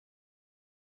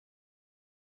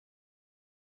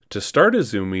To start a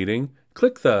Zoom meeting,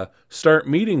 click the Start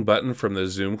Meeting button from the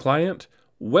Zoom client,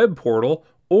 web portal,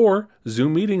 or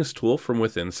Zoom Meetings tool from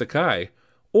within Sakai,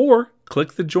 or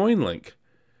click the Join link.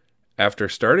 After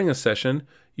starting a session,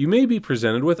 you may be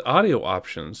presented with audio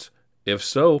options. If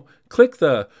so, click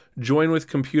the Join with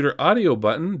Computer Audio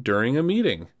button during a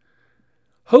meeting.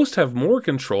 Hosts have more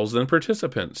controls than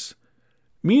participants.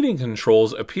 Meeting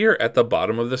controls appear at the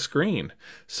bottom of the screen.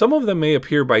 Some of them may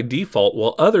appear by default,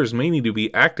 while others may need to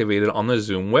be activated on the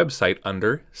Zoom website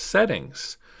under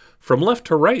Settings. From left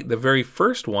to right, the very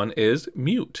first one is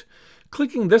Mute.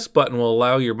 Clicking this button will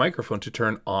allow your microphone to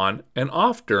turn on and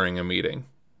off during a meeting.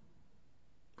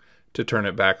 To turn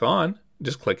it back on,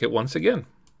 just click it once again.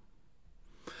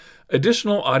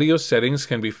 Additional audio settings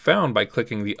can be found by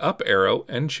clicking the up arrow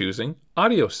and choosing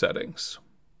Audio Settings.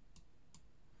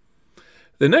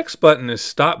 The next button is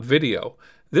Stop Video.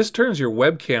 This turns your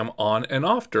webcam on and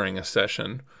off during a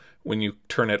session. When you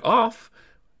turn it off,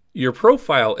 your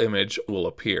profile image will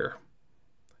appear.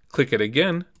 Click it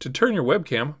again to turn your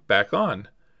webcam back on.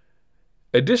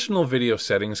 Additional video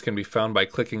settings can be found by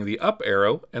clicking the up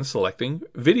arrow and selecting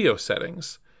Video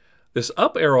Settings. This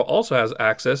up arrow also has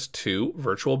access to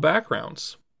virtual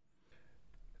backgrounds.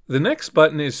 The next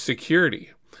button is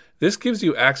Security. This gives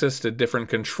you access to different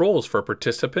controls for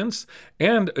participants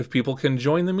and if people can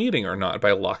join the meeting or not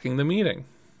by locking the meeting.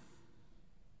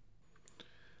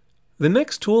 The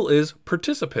next tool is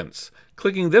Participants.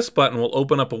 Clicking this button will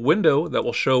open up a window that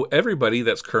will show everybody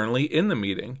that's currently in the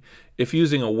meeting. If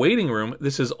using a waiting room,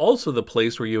 this is also the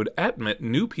place where you would admit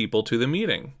new people to the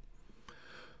meeting.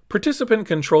 Participant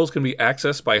controls can be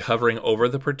accessed by hovering over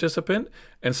the participant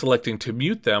and selecting to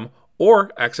mute them or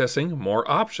accessing more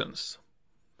options.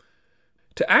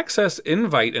 To access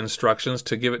invite instructions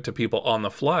to give it to people on the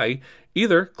fly,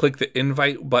 either click the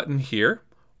invite button here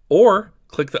or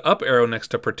click the up arrow next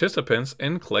to participants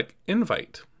and click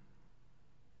invite.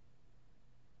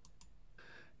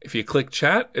 If you click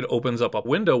chat, it opens up a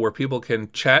window where people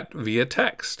can chat via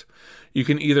text. You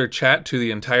can either chat to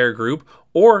the entire group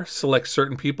or select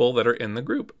certain people that are in the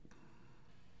group.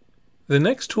 The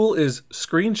next tool is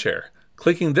Screen Share.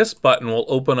 Clicking this button will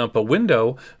open up a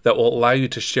window that will allow you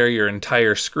to share your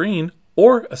entire screen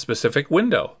or a specific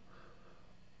window.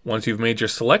 Once you've made your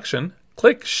selection,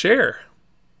 click Share.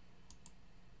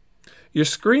 Your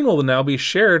screen will now be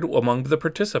shared among the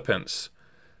participants.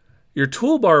 Your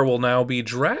toolbar will now be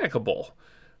draggable.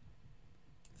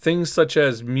 Things such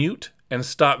as mute and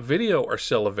stop video are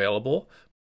still available.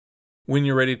 When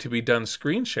you're ready to be done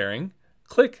screen sharing,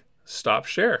 click Stop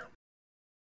Share.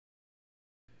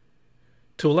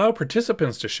 To allow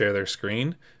participants to share their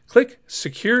screen, click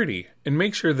Security and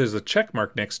make sure there's a check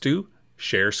mark next to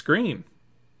Share Screen.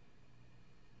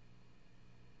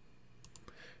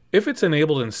 If it's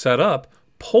enabled and set up,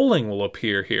 polling will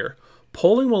appear here.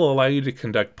 Polling will allow you to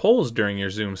conduct polls during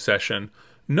your Zoom session.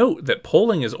 Note that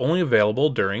polling is only available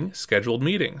during scheduled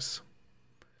meetings.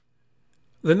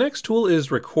 The next tool is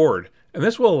Record, and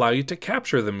this will allow you to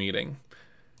capture the meeting.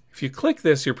 If you click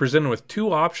this, you're presented with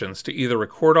two options to either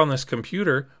record on this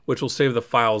computer, which will save the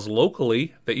files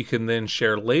locally that you can then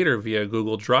share later via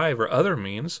Google Drive or other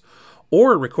means,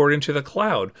 or record into the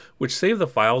cloud, which save the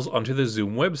files onto the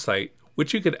Zoom website,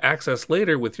 which you could access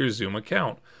later with your Zoom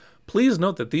account. Please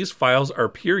note that these files are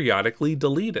periodically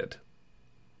deleted.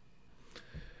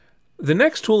 The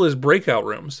next tool is Breakout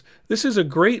Rooms. This is a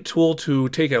great tool to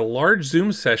take a large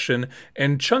Zoom session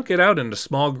and chunk it out into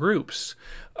small groups.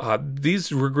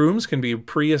 These rooms can be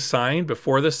pre-assigned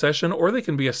before the session or they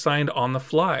can be assigned on the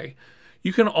fly.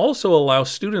 You can also allow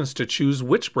students to choose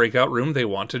which breakout room they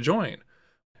want to join.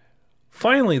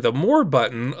 Finally, the More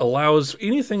button allows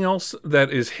anything else that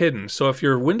is hidden. So if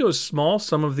your window is small,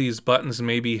 some of these buttons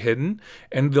may be hidden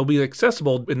and they'll be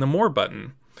accessible in the More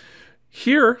button.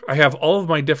 Here, I have all of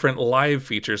my different live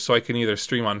features, so I can either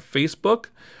stream on Facebook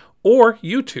or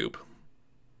YouTube.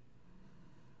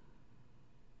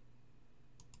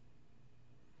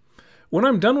 When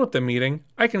I'm done with the meeting,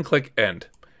 I can click End,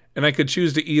 and I could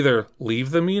choose to either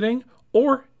leave the meeting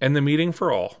or end the meeting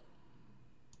for all.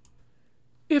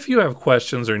 If you have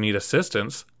questions or need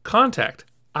assistance, contact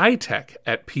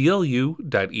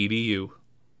itech@plu.edu.